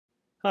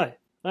Hi,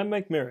 I'm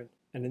Marin,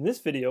 and in this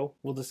video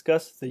we'll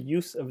discuss the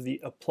use of the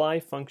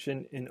apply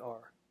function in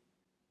R.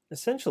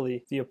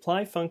 Essentially, the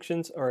apply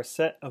functions are a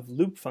set of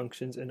loop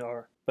functions in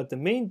R, but the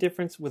main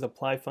difference with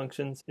apply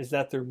functions is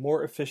that they're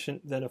more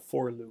efficient than a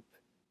for loop.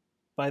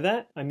 By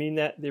that, I mean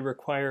that they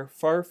require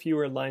far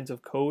fewer lines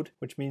of code,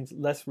 which means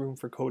less room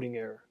for coding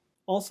error.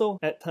 Also,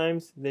 at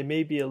times, they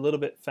may be a little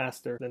bit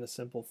faster than a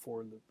simple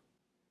for loop.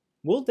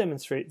 We'll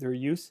demonstrate their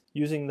use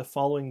using the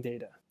following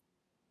data.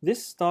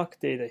 This stock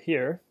data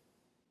here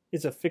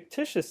is a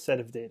fictitious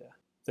set of data.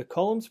 The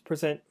columns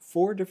present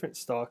 4 different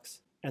stocks,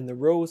 and the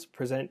rows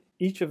present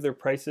each of their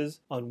prices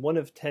on one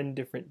of 10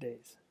 different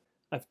days.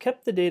 I've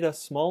kept the data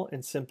small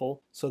and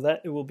simple so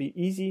that it will be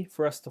easy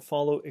for us to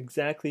follow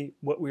exactly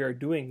what we are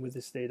doing with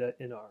this data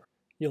in R.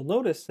 You'll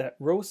notice that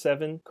row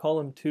 7,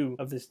 column 2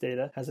 of this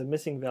data has a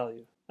missing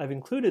value. I've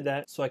included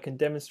that so I can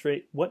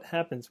demonstrate what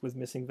happens with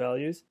missing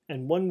values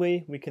and one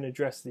way we can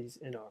address these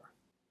in R.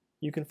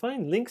 You can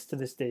find links to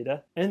this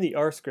data and the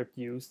R script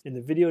used in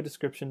the video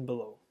description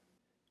below.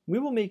 We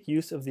will make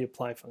use of the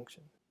apply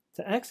function.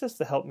 To access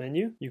the help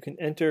menu, you can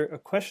enter a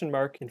question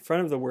mark in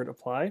front of the word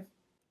apply,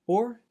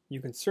 or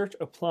you can search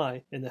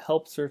apply in the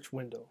help search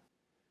window.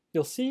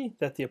 You'll see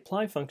that the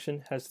apply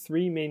function has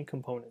 3 main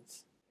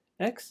components.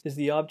 X is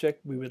the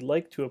object we would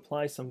like to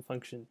apply some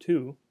function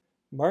to.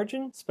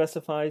 Margin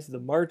specifies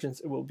the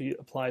margins it will be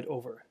applied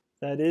over.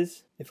 That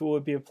is, if it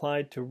would be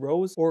applied to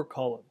rows or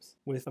columns,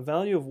 with a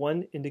value of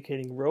 1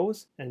 indicating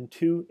rows and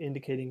 2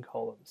 indicating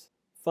columns.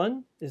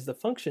 Fun is the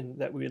function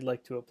that we would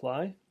like to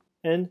apply,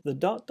 and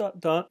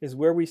the ... is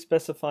where we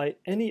specify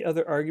any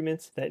other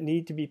arguments that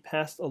need to be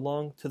passed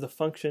along to the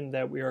function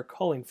that we are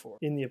calling for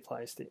in the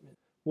apply statement.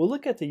 We'll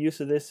look at the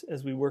use of this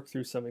as we work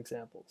through some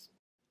examples.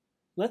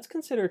 Let's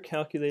consider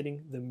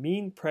calculating the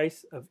mean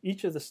price of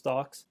each of the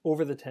stocks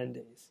over the 10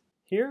 days.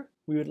 Here,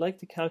 we would like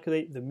to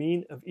calculate the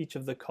mean of each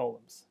of the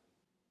columns.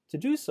 To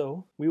do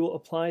so, we will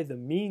apply the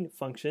mean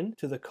function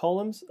to the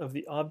columns of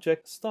the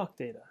object stock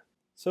data.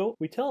 So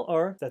we tell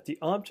R that the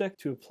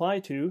object to apply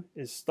to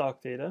is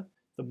stock data,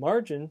 the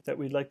margin that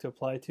we'd like to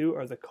apply to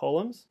are the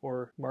columns,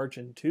 or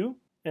margin 2,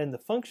 and the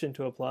function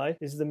to apply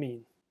is the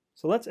mean.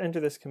 So let's enter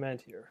this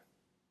command here.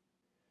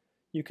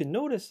 You can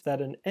notice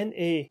that an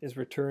NA is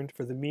returned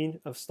for the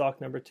mean of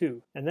stock number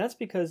 2, and that's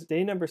because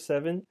day number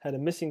 7 had a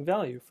missing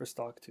value for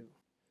stock 2.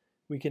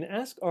 We can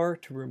ask R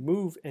to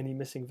remove any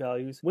missing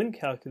values when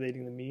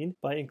calculating the mean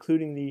by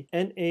including the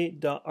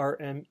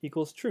na.rm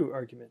equals true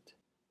argument.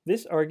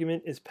 This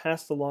argument is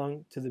passed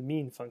along to the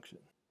mean function.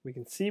 We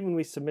can see when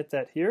we submit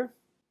that here,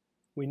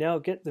 we now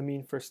get the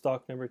mean for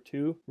stock number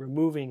 2,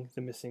 removing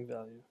the missing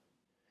value.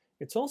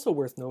 It's also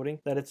worth noting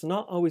that it's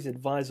not always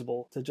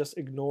advisable to just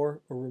ignore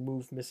or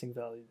remove missing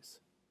values.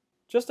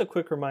 Just a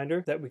quick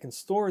reminder that we can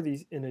store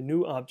these in a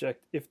new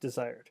object if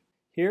desired.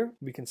 Here,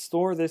 we can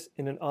store this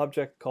in an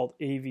object called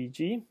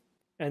AVG,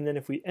 and then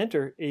if we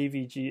enter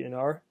AVG in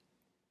R,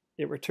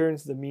 it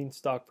returns the mean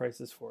stock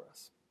prices for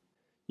us.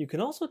 You can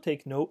also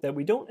take note that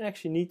we don't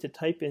actually need to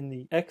type in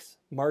the X,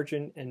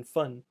 margin, and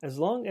fun as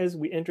long as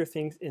we enter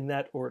things in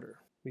that order.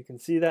 We can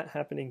see that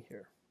happening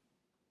here.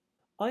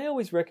 I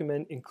always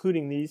recommend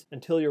including these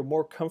until you're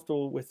more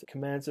comfortable with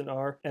commands in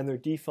R and their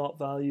default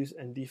values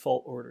and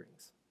default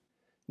orderings.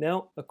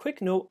 Now, a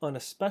quick note on a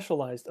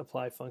specialized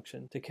apply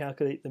function to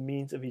calculate the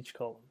means of each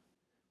column.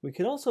 We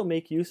can also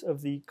make use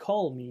of the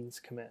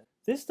ColMeans command.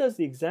 This does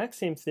the exact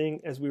same thing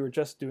as we were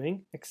just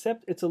doing,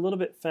 except it's a little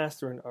bit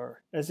faster in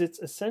R, as it's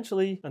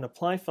essentially an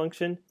apply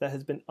function that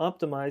has been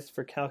optimized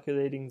for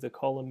calculating the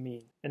column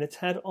mean, and it's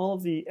had all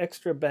of the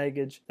extra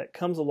baggage that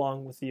comes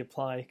along with the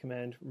apply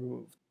command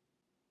removed.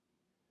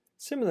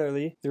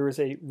 Similarly, there is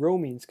a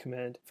RowMeans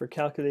command for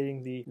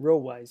calculating the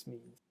row-wise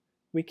means.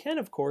 We can,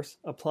 of course,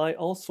 apply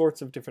all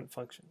sorts of different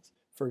functions.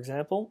 For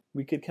example,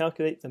 we could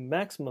calculate the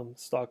maximum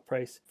stock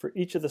price for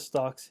each of the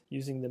stocks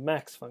using the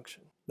max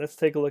function. Let's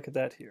take a look at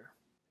that here.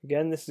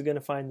 Again, this is going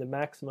to find the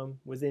maximum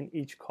within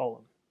each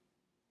column.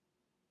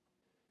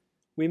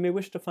 We may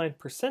wish to find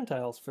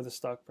percentiles for the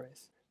stock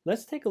price.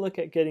 Let's take a look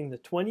at getting the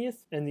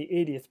 20th and the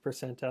 80th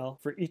percentile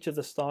for each of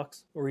the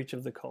stocks or each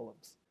of the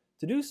columns.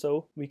 To do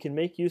so, we can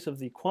make use of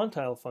the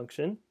quantile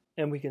function,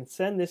 and we can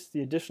send this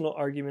the additional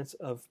arguments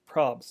of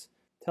probs,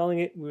 telling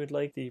it we would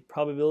like the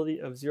probability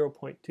of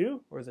 0.2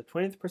 or the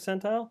 20th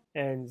percentile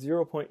and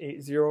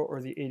 0.80 or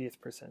the 80th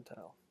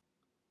percentile.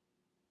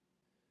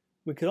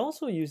 We could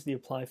also use the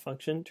apply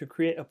function to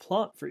create a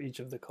plot for each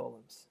of the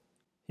columns.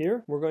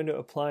 Here we're going to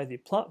apply the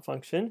plot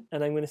function,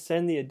 and I'm going to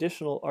send the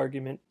additional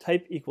argument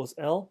type equals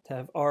L to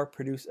have R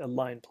produce a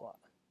line plot.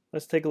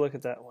 Let's take a look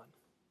at that one.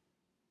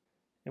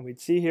 And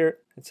we'd see here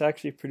it's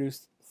actually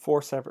produced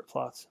 4 separate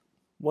plots,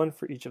 one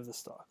for each of the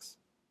stocks.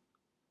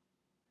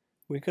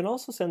 We can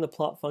also send the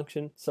plot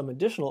function some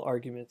additional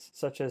arguments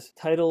such as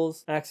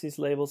titles, axes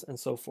labels, and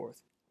so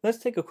forth. Let's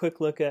take a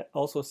quick look at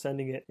also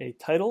sending it a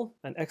title,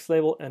 an X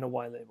label, and a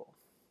Y label.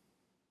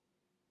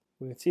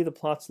 We can see the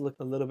plots look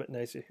a little bit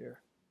nicer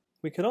here.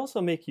 We could also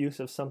make use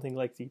of something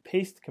like the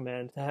paste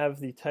command to have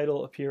the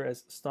title appear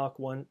as stock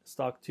 1,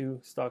 stock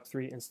 2, stock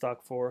 3, and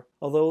stock 4,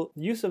 although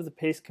the use of the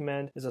paste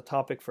command is a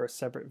topic for a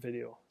separate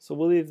video, so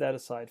we'll leave that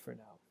aside for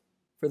now.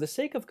 For the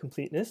sake of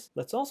completeness,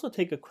 let's also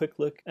take a quick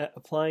look at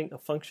applying a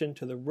function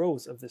to the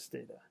rows of this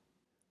data.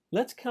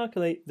 Let's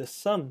calculate the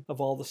sum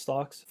of all the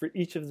stocks for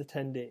each of the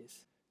 10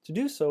 days. To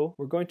do so,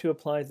 we're going to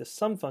apply the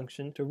sum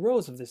function to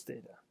rows of this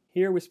data.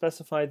 Here we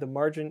specify the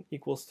margin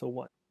equals to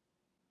 1.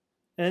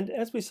 And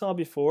as we saw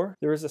before,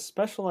 there is a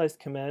specialized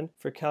command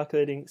for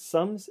calculating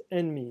sums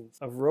and means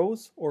of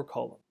rows or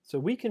columns. So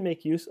we can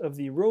make use of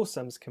the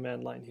RowSums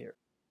command line here.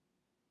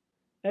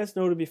 As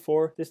noted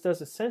before, this does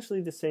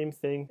essentially the same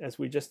thing as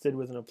we just did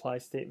with an apply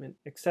statement,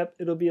 except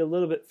it'll be a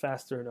little bit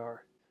faster in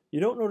R. You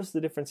don't notice the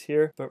difference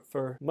here, but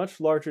for much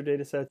larger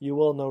data sets, you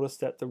will notice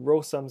that the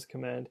RowSums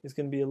command is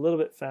going to be a little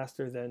bit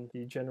faster than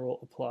the general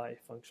apply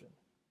function.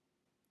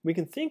 We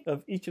can think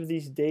of each of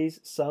these days'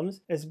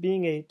 sums as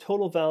being a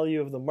total value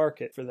of the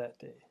market for that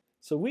day.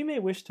 So we may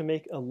wish to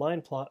make a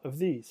line plot of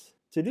these.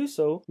 To do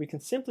so, we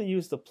can simply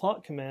use the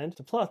plot command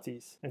to plot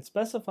these and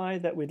specify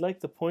that we'd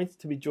like the points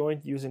to be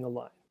joined using a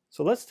line.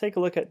 So let's take a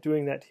look at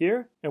doing that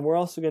here, and we're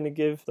also going to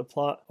give the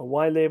plot a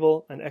Y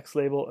label, an X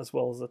label, as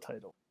well as a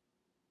title.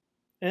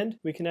 And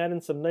we can add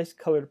in some nice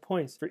colored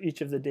points for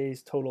each of the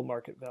day's total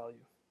market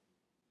value.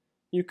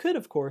 You could,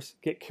 of course,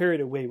 get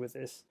carried away with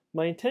this.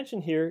 My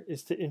intention here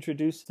is to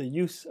introduce the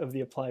use of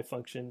the apply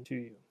function to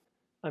you.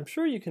 I'm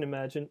sure you can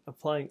imagine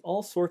applying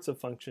all sorts of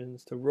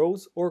functions to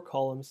rows or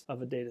columns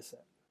of a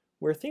dataset.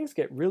 Where things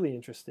get really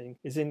interesting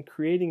is in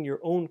creating your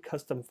own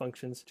custom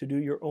functions to do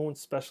your own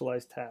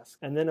specialized tasks,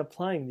 and then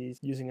applying these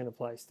using an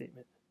apply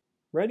statement.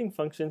 Writing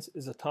functions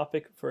is a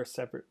topic for a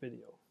separate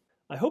video.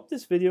 I hope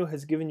this video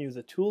has given you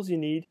the tools you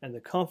need and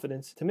the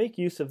confidence to make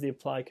use of the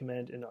apply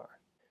command in R.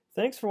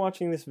 Thanks for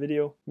watching this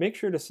video. Make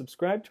sure to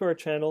subscribe to our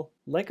channel,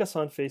 like us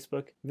on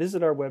Facebook,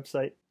 visit our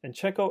website, and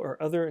check out our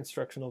other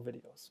instructional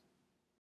videos.